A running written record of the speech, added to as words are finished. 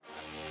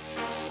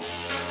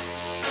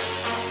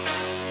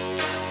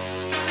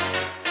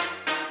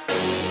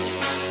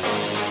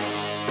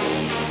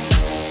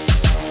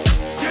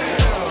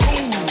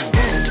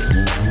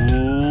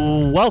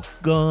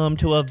Welcome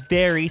to a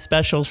very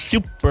special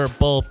Super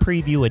Bowl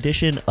preview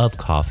edition of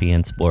Coffee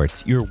and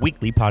Sports, your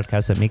weekly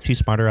podcast that makes you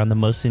smarter on the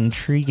most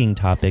intriguing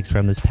topics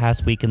from this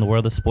past week in the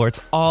world of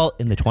sports, all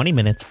in the 20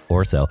 minutes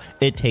or so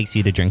it takes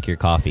you to drink your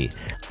coffee.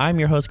 I'm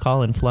your host,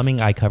 Collin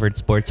Fleming. I covered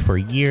sports for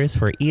years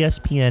for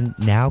ESPN,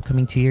 now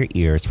coming to your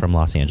ears from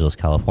Los Angeles,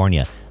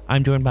 California.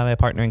 I'm joined by my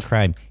partner in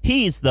crime.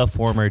 He's the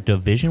former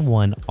Division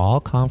I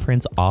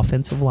All-Conference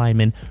offensive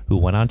lineman who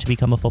went on to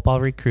become a football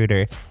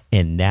recruiter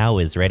and now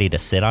is ready to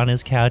sit on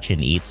his couch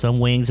and eat some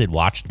wings and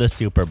watch the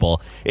Super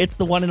Bowl. It's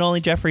the one and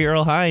only Jeffrey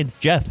Earl Hines.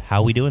 Jeff,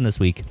 how we doing this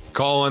week?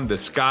 Collin, the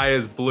sky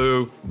is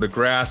blue, the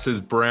grass is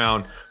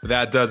brown. But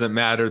that doesn't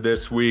matter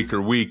this week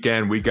or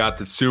weekend. We got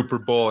the Super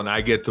Bowl, and I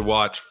get to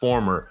watch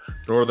former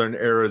Northern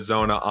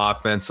Arizona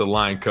offensive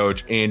line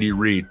coach Andy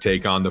Reid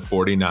take on the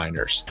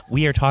 49ers.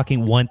 We are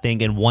talking one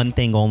thing and one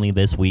thing only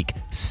this week,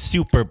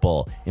 Super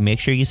Bowl. And make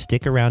sure you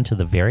stick around to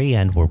the very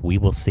end where we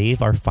will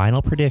save our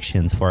final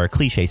predictions for our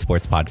Cliche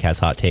Sports Podcast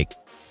Hot Take.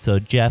 So,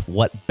 Jeff,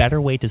 what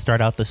better way to start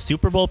out the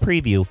Super Bowl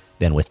preview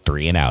than with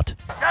 3 and Out?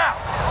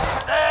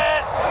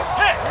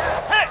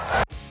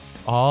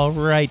 All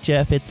right,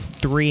 Jeff, it's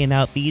 3 and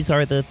Out. These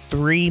are the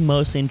 3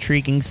 most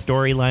intriguing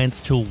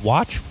storylines to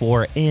watch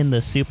for in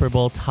the Super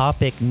Bowl.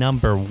 Topic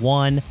number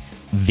 1,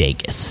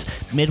 Vegas.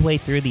 Midway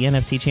through the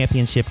NFC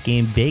Championship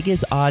game,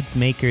 Vegas odds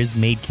makers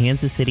made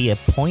Kansas City a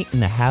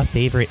 1.5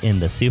 favorite in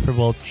the Super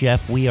Bowl.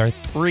 Jeff, we are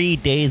 3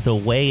 days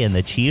away, and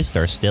the Chiefs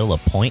are still a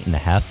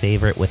 1.5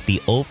 favorite with the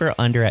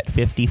over-under at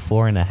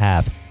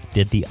 54.5.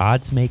 Did the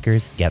odds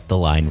makers get the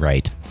line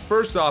right?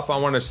 First off, I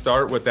want to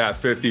start with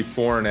that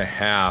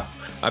 54.5.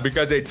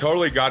 Because they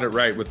totally got it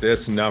right with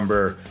this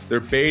number. They're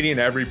baiting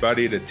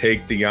everybody to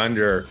take the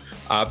under.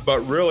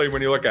 But really,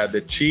 when you look at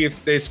the Chiefs,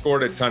 they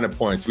scored a ton of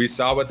points. We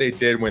saw what they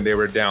did when they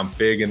were down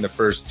big in the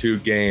first 2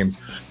 games.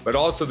 But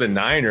also the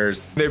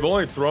Niners, they've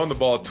only thrown the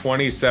ball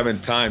 27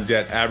 times,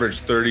 yet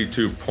averaged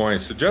 32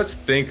 points. So just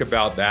think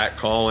about that,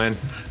 Collin.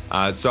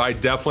 So I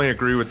definitely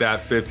agree with that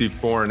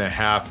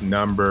 54.5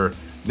 number.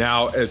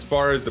 Now, as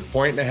far as the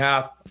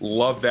 1.5,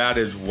 love that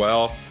as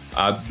well.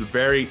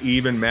 Very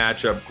even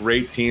matchup,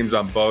 great teams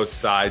on both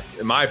sides.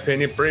 In my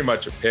opinion, pretty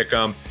much a pick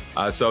 'em.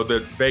 So the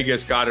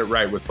Vegas got it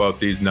right with both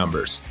these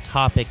numbers.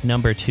 Topic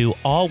number 2.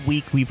 All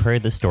week we've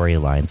heard the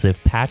storylines.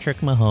 If Patrick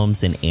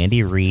Mahomes and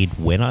Andy Reid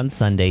win on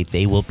Sunday,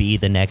 they will be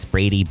the next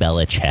Brady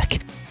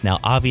Belichick. Now,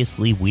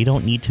 obviously, we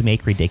don't need to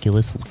make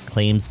ridiculous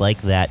claims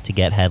like that to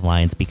get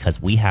headlines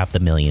because we have the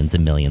millions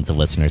and millions of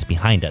listeners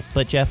behind us.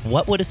 But, Jeff,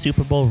 what would a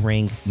Super Bowl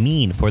ring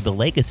mean for the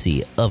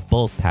legacy of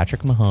both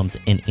Patrick Mahomes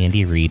and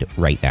Andy Reid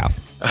right now?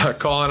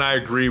 Collin, I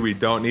agree. We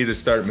don't need to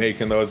start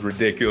making those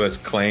ridiculous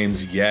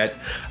claims yet.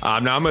 Now,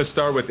 I'm going to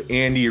start with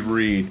Andy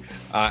Reid.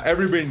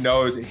 Everybody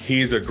knows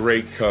he's a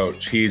great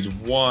coach. He's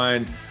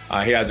won.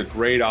 He has a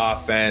great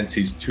offense.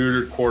 He's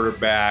tutored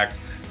quarterbacks.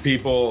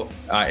 People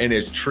in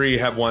his tree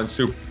have won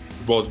Super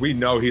Bowls. We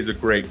know he's a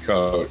great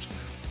coach.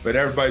 But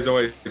everybody's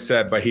always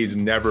said, but he's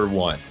never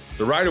won.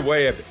 So right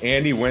away, if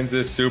Andy wins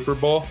this Super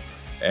Bowl,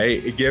 hey,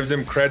 it gives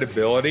him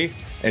credibility.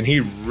 And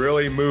he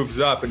really moves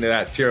up into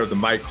that tier of the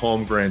Mike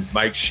Holmgrens,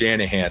 Mike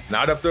Shanahans.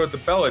 Not up there with the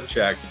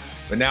Belichicks,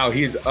 but now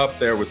he's up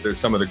there with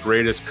some of the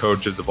greatest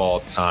coaches of all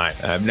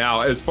time.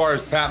 Now, as far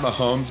as Pat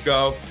Mahomes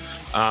go,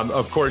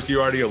 of course,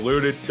 you already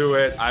alluded to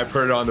it. I've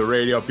heard it on the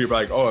radio. People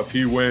are like, oh, if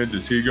he wins,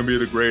 is he going to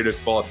be the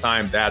greatest of all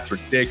time? That's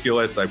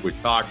ridiculous, like we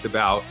talked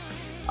about.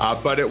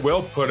 But it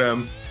will put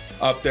him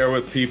up there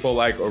with people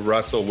like a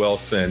Russell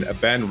Wilson, a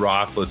Ben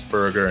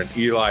Roethlisberger, and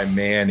Eli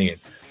Manning.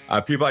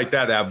 People like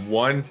that have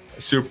won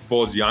Super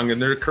Bowls young in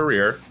their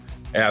career,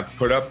 have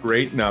put up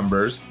great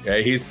numbers.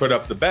 Okay? He's put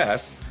up the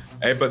best,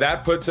 but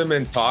that puts him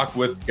in talk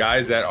with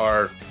guys that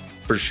are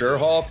for sure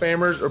Hall of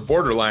Famers or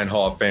borderline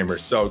Hall of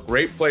Famers. So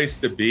great place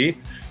to be.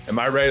 Am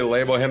I ready to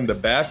label him the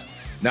best?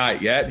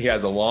 Not yet. He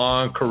has a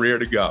long career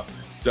to go.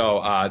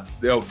 So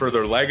for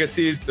their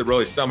legacies, to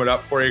really sum it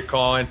up for you,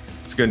 Collin,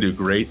 it's going to do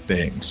great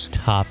things.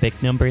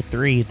 Topic number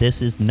 3.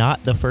 This is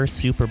not the first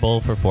Super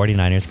Bowl for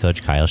 49ers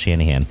coach Kyle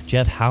Shanahan.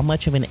 Jeff, how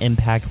much of an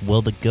impact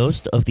will the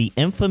ghost of the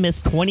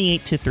infamous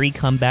 28-3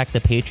 comeback the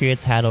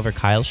Patriots had over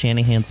Kyle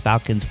Shanahan's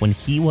Falcons when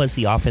he was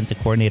the offensive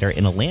coordinator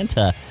in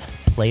Atlanta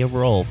play a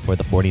role for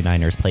the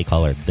 49ers play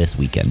caller this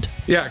weekend?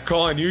 Yeah,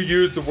 Collin, you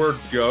used the word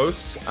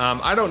ghosts.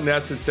 I don't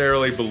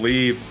necessarily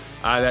believe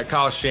that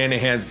Kyle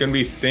Shanahan's going to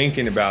be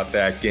thinking about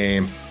that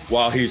game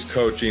while he's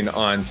coaching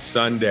on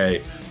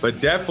Sunday. But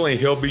definitely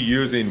he'll be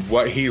using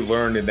what he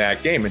learned in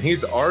that game, and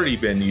he's already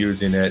been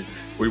using it.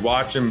 We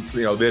watch him,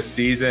 this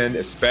season,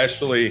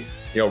 especially,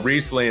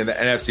 recently in the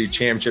NFC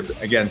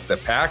Championship against the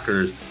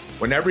Packers.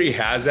 Whenever he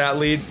has that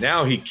lead,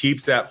 now he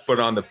keeps that foot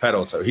on the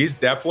pedal. So he's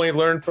definitely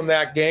learned from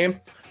that game,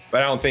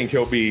 but I don't think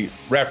he'll be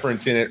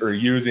referencing it or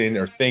using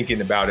or thinking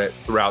about it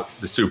throughout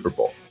the Super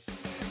Bowl.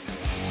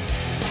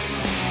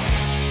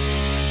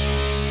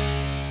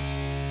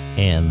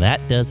 And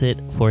that does it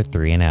for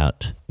 3 and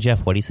Out.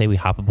 Jeff, what do you say we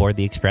hop aboard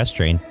the express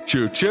train?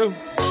 Choo-choo.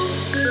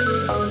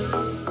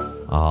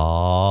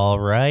 All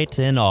right,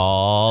 and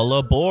all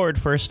aboard.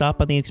 First stop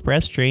on the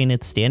express train,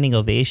 it's standing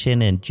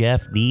ovation. And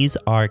Jeff, these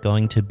are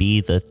going to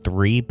be the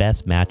three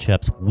best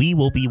matchups we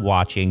will be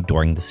watching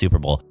during the Super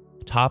Bowl.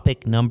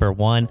 Topic number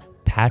one,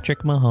 Patrick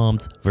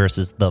Mahomes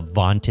versus the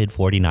vaunted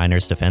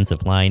 49ers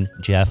defensive line.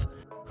 Jeff,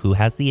 who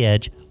has the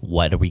edge?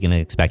 What are we going to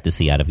expect to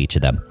see out of each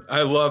of them?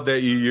 I love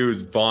that you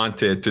use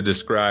vaunted to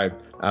describe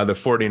the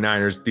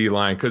 49ers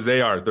D-line, because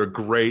they're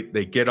great.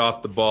 They get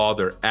off the ball.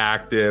 They're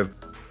active.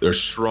 They're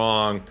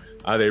strong.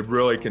 They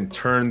really can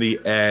turn the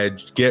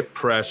edge, get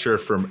pressure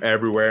from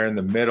everywhere in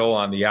the middle,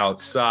 on the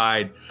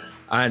outside.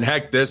 And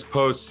heck, this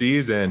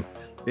postseason,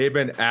 they've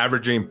been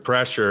averaging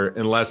pressure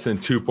in less than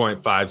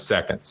 2.5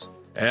 seconds.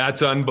 And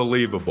that's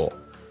unbelievable.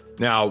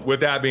 Now, with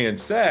that being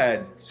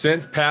said,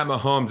 since Pat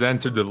Mahomes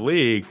entered the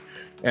league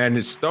and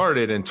it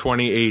started in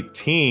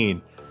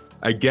 2018,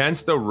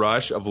 against a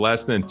rush of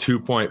less than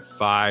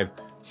 2.5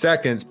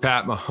 seconds,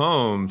 Pat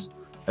Mahomes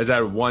has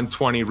had a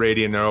 120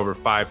 rating and over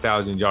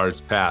 5,000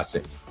 yards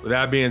passing. With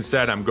that being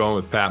said, I'm going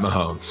with Pat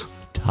Mahomes.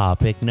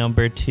 Topic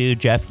number two,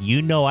 Jeff,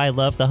 you know I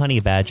love the Honey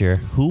Badger.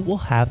 Who will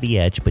have the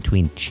edge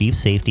between Chiefs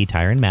safety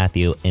Tyrann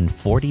Mathieu and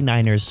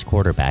 49ers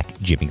quarterback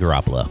Jimmy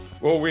Garoppolo?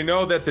 Well, we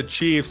know that the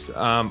Chiefs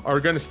are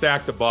going to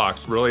stack the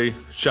box, really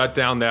shut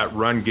down that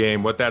run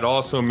game. What that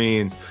also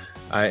means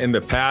in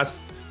the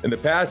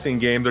passing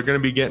game, they're going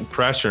to be getting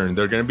pressure, and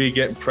they're going to be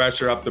getting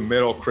pressure up the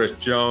middle. Chris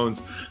Jones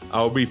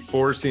will be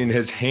forcing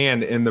his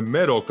hand in the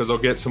middle because they'll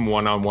get some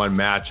one-on-one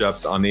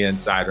matchups on the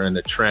inside or in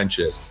the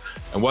trenches.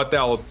 And what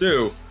that will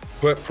do,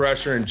 put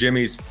pressure in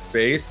Jimmy's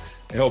face.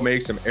 He'll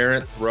make some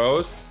errant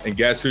throws, and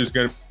guess who's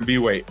going to be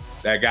waiting?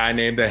 That guy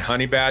named the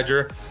Honey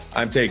Badger.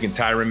 I'm taking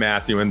Tyrann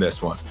Mathieu in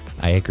this one.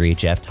 I agree,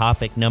 Jeff.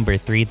 Topic number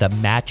three, the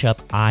matchup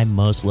I'm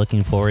most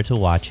looking forward to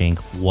watching.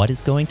 What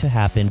is going to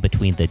happen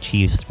between the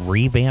Chiefs'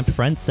 revamped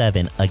front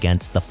seven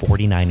against the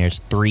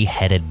 49ers'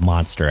 three-headed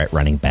monster at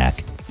running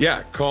back?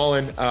 Yeah,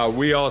 Collin,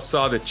 we all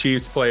saw the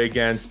Chiefs play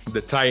against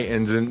the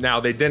Titans, and now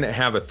they didn't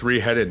have a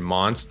three-headed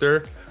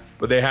monster,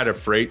 but they had a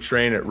freight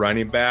train at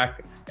running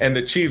back, and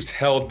the Chiefs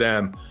held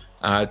him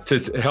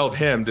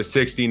to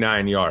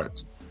 69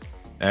 yards.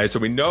 So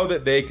we know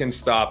that they can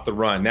stop the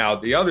run. Now,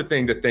 the other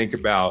thing to think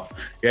about,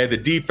 the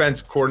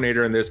defense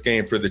coordinator in this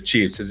game for the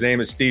Chiefs, his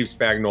name is Steve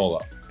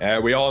Spagnuolo.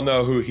 We all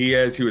know who he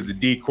is. He was the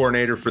D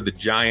coordinator for the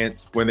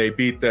Giants when they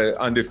beat the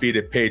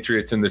undefeated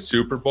Patriots in the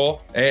Super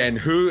Bowl. And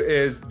who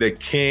is the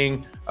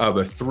king of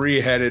a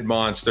three-headed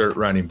monster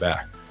running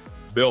back?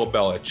 Bill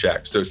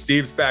Belichick. So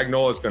Steve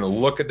Spagnuolo is going to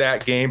look at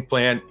that game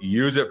plan,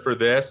 use it for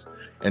this,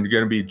 and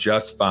going to be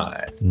just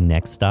fine.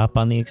 Next stop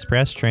on the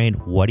express train,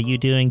 what are you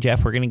doing,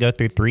 Jeff? We're going to go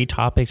through three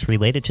topics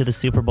related to the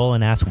Super Bowl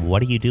and ask,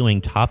 what are you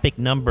doing? Topic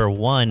number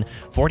one,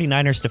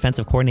 49ers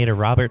defensive coordinator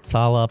Robert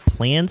Saleh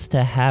plans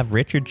to have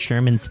Richard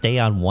Sherman stay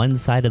on one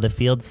side of the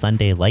field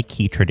Sunday like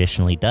he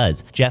traditionally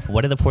does. Jeff,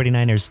 what are the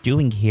 49ers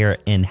doing here,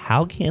 and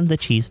how can the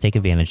Chiefs take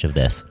advantage of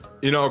this?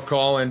 You know,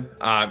 Collin,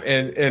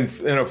 in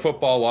a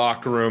football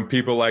locker room,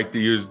 people like to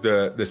use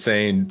the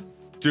saying,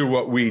 do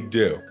what we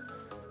do.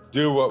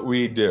 Do what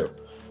we do.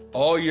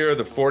 All year,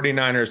 the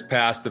 49ers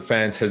pass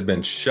defense has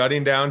been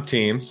shutting down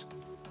teams,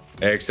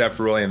 except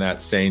for really in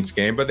that Saints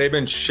game, but they've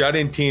been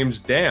shutting teams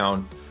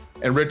down,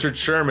 and Richard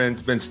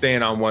Sherman's been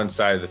staying on one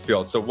side of the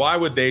field. So why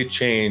would they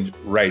change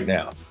right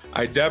now?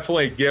 I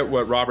definitely get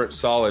what Robert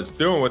Saleh is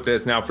doing with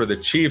this. Now, for the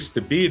Chiefs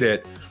to beat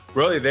it,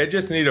 really, they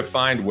just need to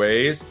find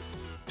ways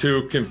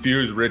to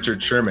confuse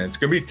Richard Sherman. It's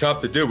going to be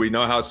tough to do. We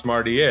know how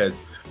smart he is,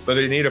 but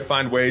they need to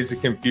find ways to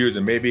confuse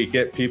him. Maybe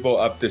get people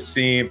up the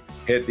seam,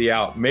 hit the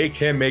out, make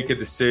him make a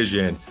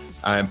decision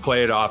and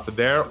play it off of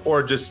there,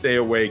 or just stay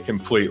away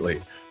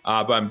completely.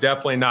 But I'm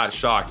definitely not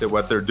shocked at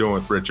what they're doing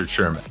with Richard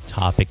Sherman.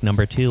 Topic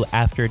number two,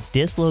 after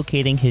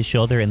dislocating his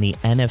shoulder in the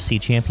NFC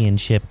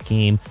Championship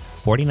game,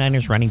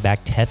 49ers running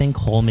back Tevin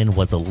Coleman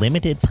was a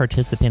limited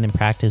participant in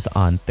practice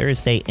on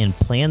Thursday and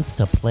plans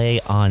to play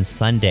on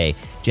Sunday.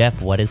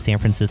 Jeff, what is San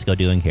Francisco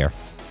doing here?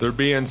 They're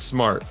being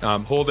smart.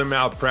 Hold him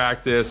out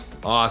practice.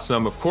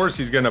 Awesome. Of course,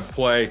 he's going to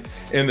play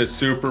in the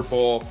Super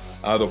Bowl.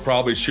 They'll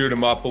probably shoot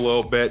him up a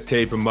little bit,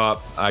 tape him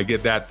up,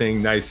 get that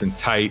thing nice and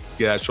tight,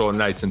 get that shoulder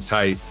nice and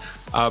tight.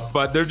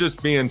 But they're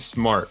just being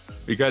smart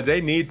because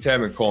they need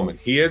Tevin Coleman.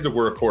 He is a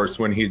workhorse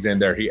when he's in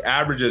there. He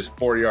averages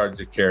 4 yards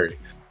a carry.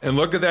 And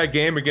look at that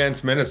game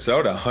against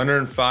Minnesota,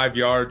 105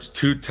 yards,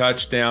 2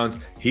 touchdowns.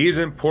 He's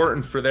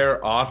important for their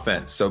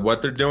offense. So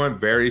what they're doing,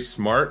 very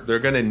smart. They're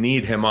going to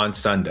need him on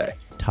Sunday.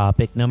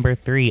 Topic number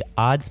three,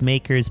 odds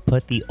makers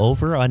put the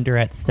over-under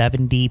at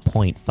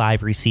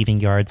 70.5 receiving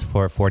yards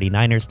for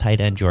 49ers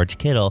tight end George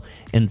Kittle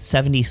and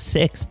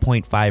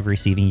 76.5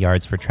 receiving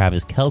yards for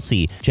Travis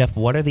Kelce. Jeff,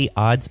 what are the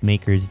odds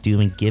makers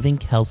doing, giving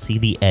Kelce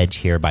the edge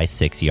here by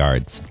 6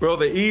 yards? Well,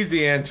 the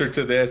easy answer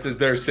to this is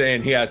they're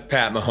saying he has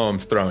Pat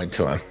Mahomes throwing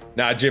to him,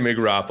 not Jimmy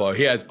Garoppolo.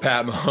 He has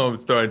Pat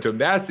Mahomes throwing to him.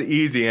 That's the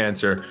easy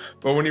answer.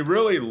 But when you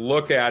really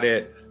look at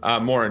it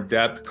more in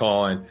depth,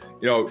 Collin,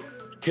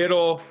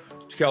 Kittle,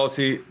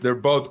 Kelce, they're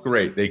both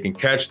great. They can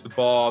catch the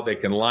ball. They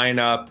can line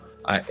up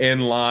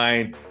in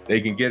line.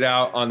 They can get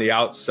out on the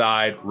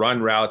outside,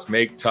 run routes,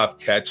 make tough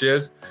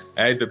catches.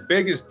 And the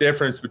biggest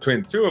difference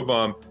between the two of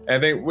them, I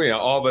think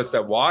all of us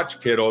that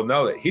watch Kittle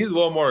know that he's a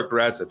little more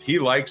aggressive. He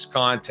likes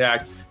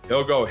contact.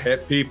 He'll go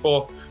hit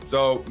people.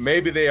 So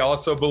maybe they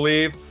also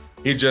believe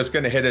he's just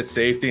going to hit a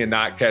safety and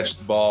not catch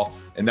the ball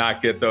and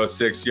not get those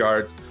 6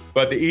 yards.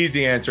 But the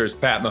easy answer is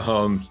Pat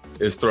Mahomes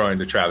is throwing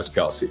to Travis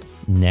Kelce.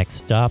 Next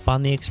stop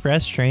on the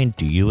express train.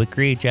 Do you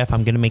agree, Jeff?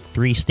 I'm going to make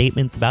 3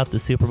 statements about the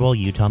Super Bowl.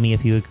 You tell me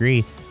if you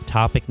agree.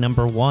 Topic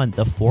number 1,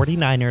 the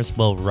 49ers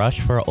will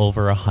rush for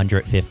over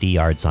 150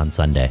 yards on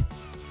Sunday.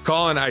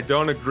 Collin, I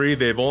don't agree.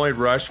 They've only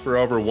rushed for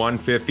over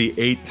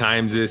 158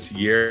 times this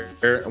year.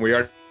 And we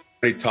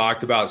already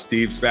talked about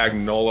Steve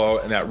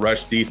Spagnuolo and that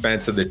rush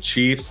defense of the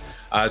Chiefs.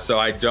 So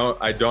I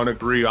don't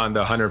agree on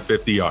the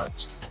 150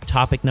 yards.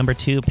 Topic number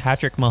 2,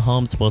 Patrick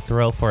Mahomes will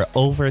throw for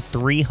over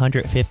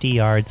 350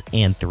 yards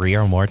and 3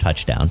 or more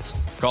touchdowns.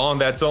 Collin,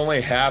 that's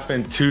only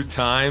happened 2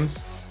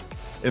 times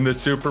in the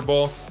Super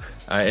Bowl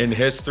in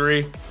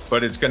history,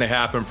 but it's going to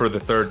happen for the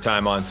 3rd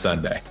time on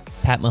Sunday.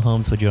 Pat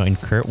Mahomes would join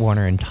Kurt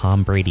Warner and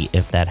Tom Brady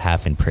if that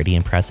happened. Pretty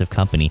impressive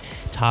company.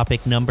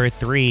 Topic number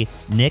 3,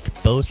 Nick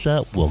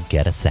Bosa will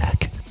get a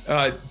sack.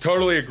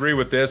 Totally agree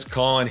with this,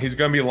 Collin. He's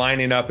going to be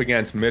lining up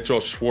against Mitchell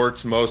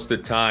Schwartz most of the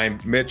time.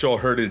 Mitchell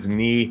hurt his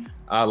knee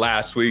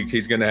last week.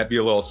 He's going to be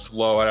a little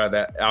slow out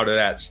of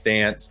that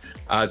stance.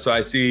 So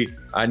I see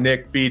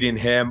Nick beating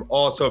him.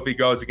 Also, if he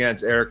goes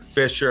against Eric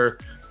Fisher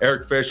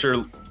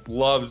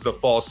loves the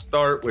false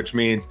start, which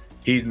means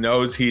he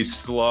knows he's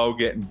slow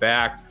getting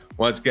back.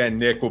 Once again,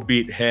 Nick will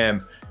beat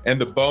him.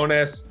 And the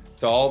bonus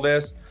to all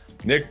this,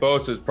 Nick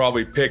Bosa is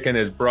probably picking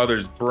his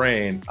brother's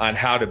brain on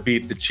how to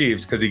beat the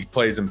Chiefs because he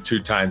plays them 2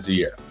 times a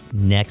year.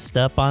 Next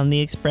up on the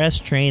express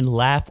train,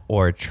 laugh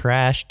or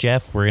trash.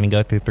 Jeff, we're going to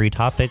go through 3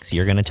 topics.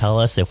 You're going to tell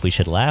us if we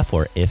should laugh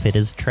or if it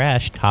is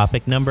trash.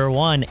 Topic number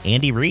 1,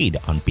 Andy Reid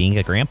on being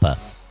a grandpa.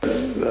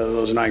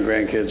 Those 9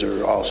 grandkids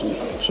are awesome.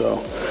 So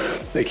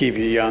they keep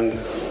you young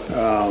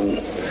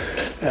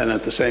and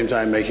at the same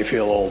time make you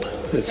feel old.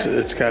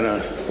 It's kind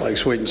of like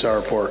sweet and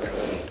sour pork.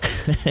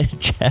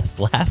 Jeff,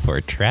 laugh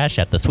or trash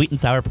at the sweet and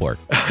sour pork.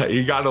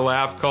 You got to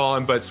laugh,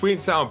 Collin, but sweet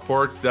and sour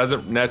pork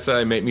doesn't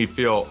necessarily make me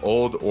feel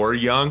old or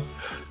young.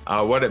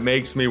 What it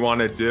makes me want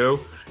to do,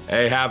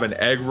 have an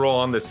egg roll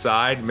on the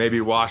side, maybe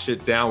wash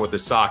it down with a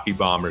sake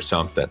bomb or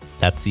something.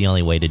 That's the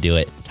only way to do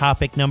it.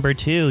 Topic number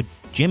 2,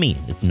 Jimmy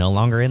is no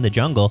longer in the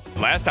jungle.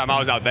 Last time I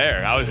was out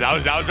there, I was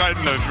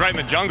right in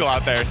the jungle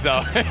out there.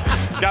 So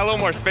got a little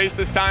more space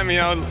this time.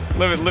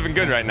 Living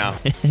good right now.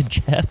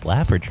 Jeff,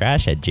 laugh or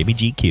trash at Jimmy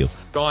GQ.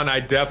 Collin,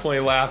 I definitely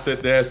laughed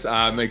at this.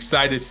 I'm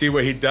excited to see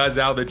what he does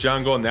out of the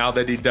jungle now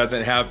that he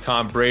doesn't have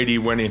Tom Brady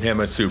winning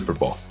him a Super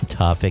Bowl.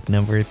 Topic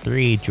number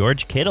 3,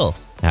 George Kittle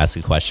asked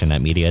a question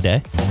at Media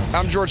Day.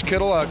 I'm George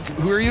Kittle.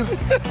 Who are you?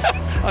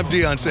 I'm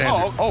Deion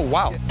Sanders. Oh,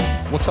 wow.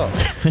 What's up?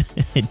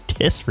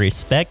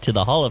 Disrespect to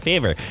the Hall of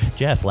Famer.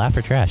 Jeff, laugh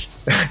or trash?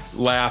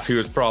 Laugh. He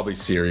was probably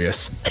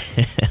serious.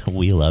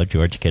 We love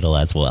George Kittle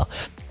as well.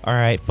 All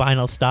right,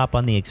 final stop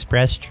on the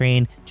express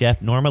train.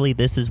 Jeff, normally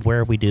this is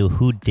where we do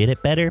who did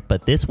it better,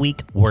 but this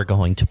week we're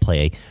going to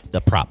play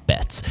the prop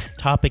bets.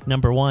 Topic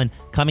number 1,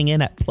 coming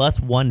in at plus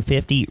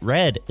 150,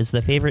 red is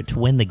the favorite to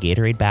win the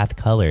Gatorade bath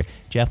color.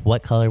 Jeff,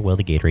 what color will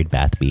the Gatorade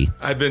bath be?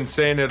 I've been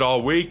saying it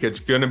all week. It's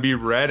going to be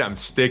red. I'm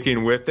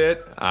sticking with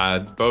it.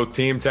 Both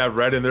teams have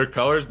red in their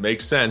colors.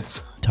 Makes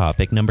sense.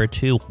 Topic number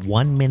 2,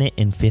 1 minute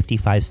and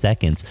 55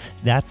 seconds.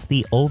 That's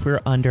the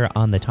over-under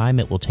on the time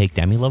it will take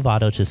Demi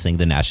Lovato to sing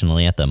the national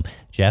anthem.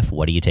 Jeff,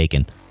 what are you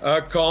taking?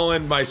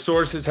 Collin, my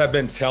sources have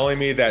been telling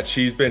me that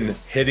she's been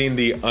hitting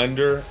the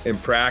under in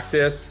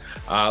practice.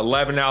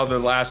 11 out of the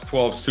last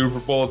 12 Super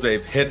Bowls,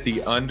 they've hit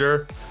the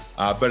under.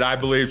 But I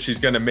believe she's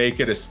going to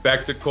make it a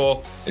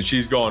spectacle, and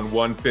she's going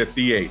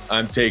 158.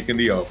 I'm taking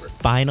the over.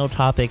 Final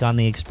topic on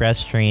the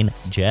express train,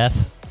 Jeff,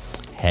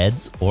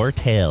 heads or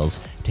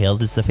tails?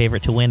 Tails is the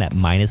favorite to win at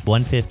minus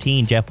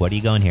 115. Jeff, what are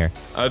you going here?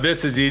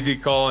 This is easy,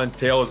 Collin.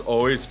 Tails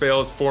always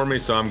fails for me,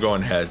 so I'm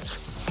going heads.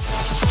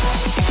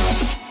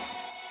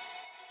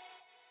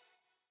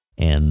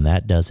 And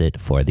that does it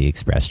for the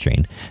express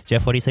train.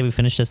 Jeff, what do you say we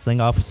finish this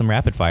thing off with some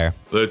rapid fire?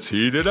 Let's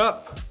heat it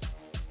up.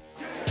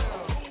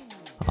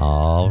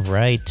 All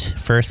right.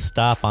 First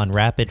stop on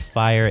rapid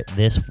fire,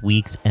 this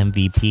week's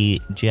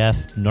MVP.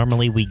 Jeff,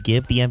 normally we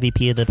give the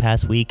MVP of the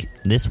past week.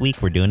 This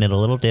week we're doing it a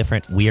little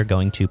different. We are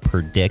going to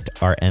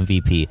predict our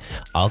MVP.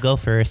 I'll go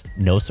first.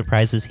 No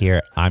surprises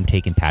here. I'm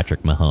taking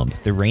Patrick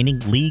Mahomes. The reigning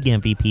league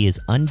MVP is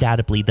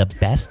undoubtedly the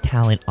best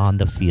talent on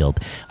the field.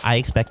 I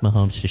expect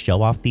Mahomes to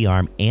show off the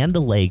arm and the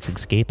legs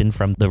escaping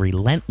from the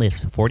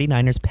relentless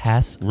 49ers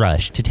pass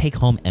rush to take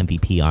home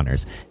MVP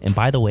honors. And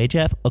by the way,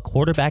 Jeff, a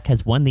quarterback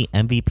has won the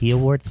MVP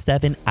award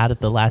 7 out of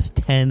the last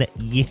 10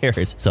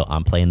 years. So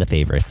I'm playing the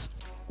favorites.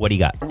 What do you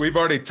got? We've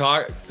already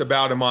talked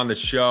about him on the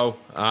show.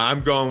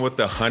 I'm going with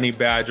the Honey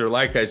Badger.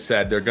 Like I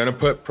said, they're going to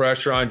put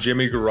pressure on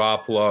Jimmy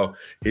Garoppolo.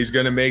 He's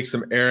going to make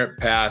some errant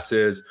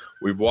passes.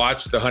 We've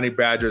watched the Honey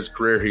Badger's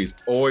career. He's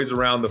always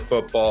around the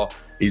football.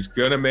 He's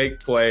going to make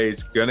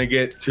plays, going to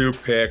get 2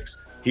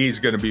 picks. He's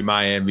going to be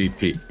my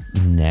MVP.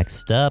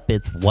 Next up,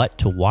 it's what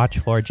to watch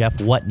for. Jeff,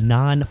 what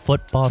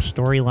non-football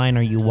storyline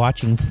are you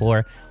watching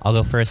for? I'll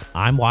go first.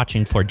 I'm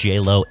watching for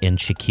J-Lo and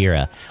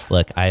Shakira.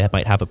 Look, I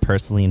might have a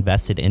personally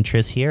invested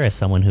interest here as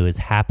someone who is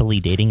happily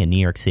dating a New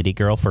York City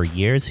girl for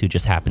years who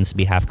just happens to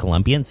be half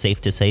Colombian.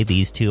 Safe to say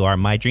these two are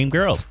my dream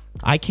girls.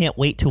 I can't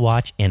wait to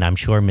watch, and I'm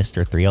sure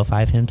Mr.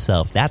 305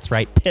 himself, that's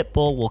right,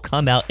 Pitbull, will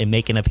come out and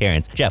make an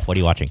appearance. Jeff, what are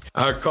you watching?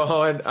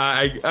 Collin,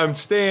 I'm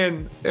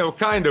staying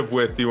kind of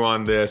with you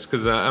on this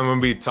because I'm going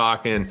to be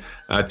talking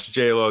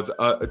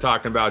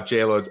talking about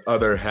J-Lo's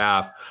other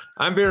half.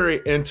 I'm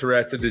very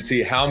interested to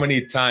see how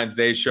many times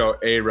they show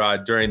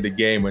A-Rod during the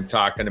game when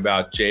talking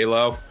about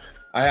J-Lo.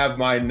 I have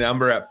my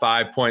number at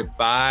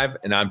 5.5,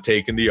 and I'm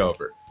taking the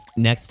over.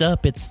 Next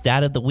up, it's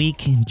Stat of the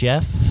Week.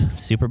 Jeff,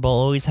 Super Bowl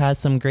always has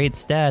some great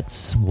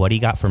stats. What do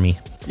you got for me?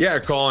 Yeah,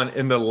 Collin,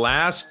 in the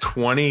last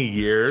 20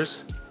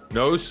 years,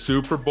 no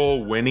Super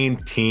Bowl winning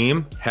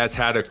team has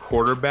had a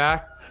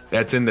quarterback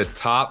that's in the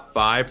top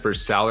 5 for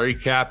salary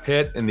cap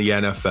hit in the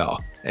NFL.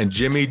 And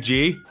Jimmy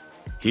G,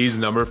 he's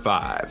number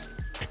 5.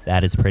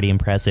 That is pretty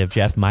impressive,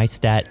 Jeff. My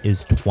stat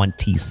is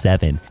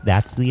 27.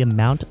 That's the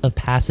amount of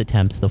pass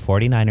attempts the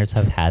 49ers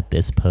have had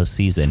this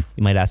postseason.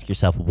 You might ask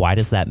yourself, why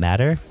does that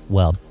matter?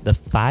 Well, the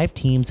 5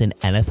 teams in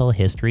NFL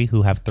history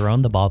who have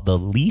thrown the ball the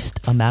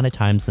least amount of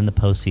times in the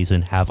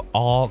postseason have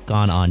all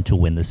gone on to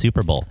win the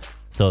Super Bowl.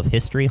 So if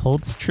history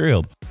holds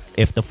true,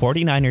 if the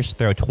 49ers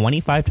throw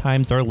 25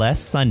 times or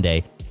less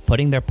Sunday,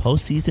 putting their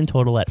postseason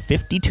total at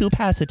 52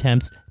 pass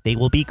attempts, they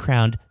will be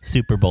crowned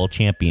Super Bowl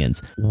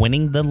champions,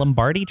 winning the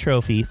Lombardi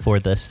Trophy for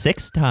the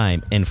 6th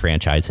time in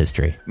franchise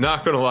history.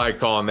 Not going to lie,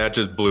 Collin, that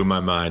just blew my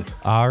mind.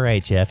 All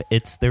right, Jeff,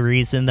 it's the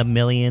reason the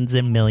millions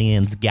and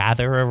millions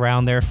gather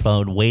around their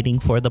phone waiting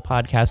for the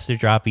podcast to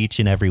drop each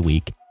and every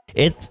week.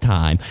 It's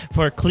time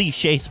for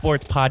Cliche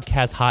Sports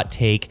Podcast Hot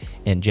Take.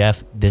 And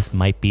Jeff, this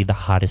might be the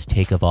hottest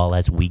take of all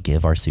as we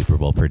give our Super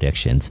Bowl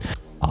predictions.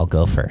 I'll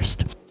go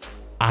first.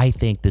 I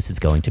think this is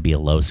going to be a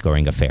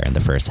low-scoring affair in the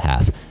first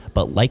half.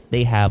 But like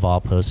they have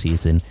all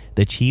postseason,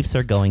 the Chiefs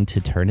are going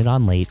to turn it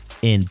on late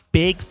in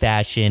big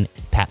fashion.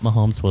 Pat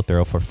Mahomes will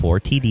throw for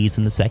 4 TDs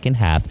in the second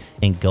half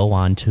and go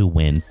on to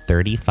win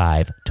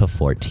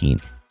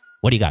 35-14.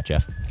 What do you got,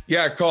 Jeff?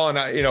 Yeah,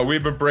 Collin,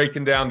 we've been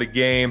breaking down the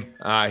game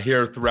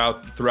here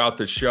throughout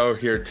the show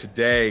here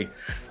today.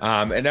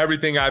 And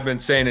everything I've been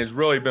saying has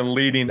really been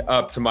leading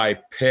up to my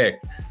pick.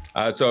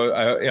 So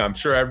I'm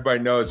sure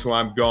everybody knows who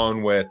I'm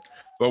going with.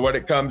 But what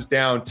it comes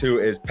down to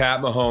is Pat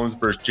Mahomes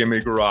versus Jimmy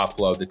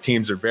Garoppolo. The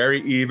teams are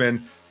very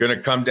even, going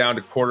to come down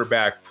to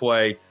quarterback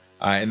play.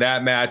 In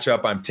that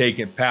matchup, I'm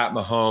taking Pat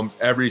Mahomes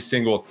every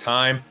single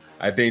time.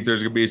 I think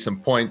there's going to be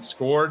some points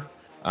scored.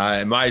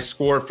 And my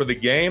score for the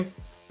game,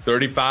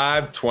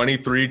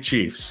 35-23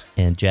 Chiefs.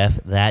 And Jeff,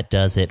 that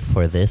does it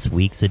for this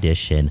week's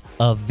edition,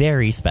 a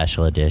very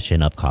special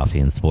edition of Coffee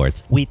and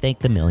Sports. We thank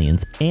the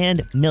millions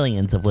and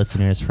millions of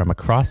listeners from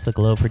across the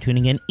globe for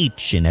tuning in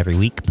each and every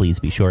week. Please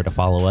be sure to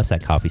follow us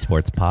at Coffee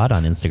Sports Pod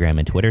on Instagram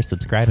and Twitter.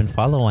 Subscribe and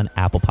follow on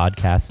Apple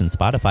Podcasts and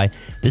Spotify.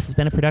 This has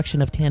been a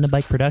production of Tandem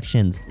Bike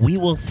Productions. We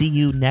will see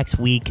you next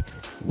week.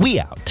 We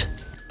out.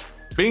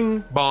 Bing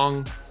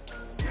bong.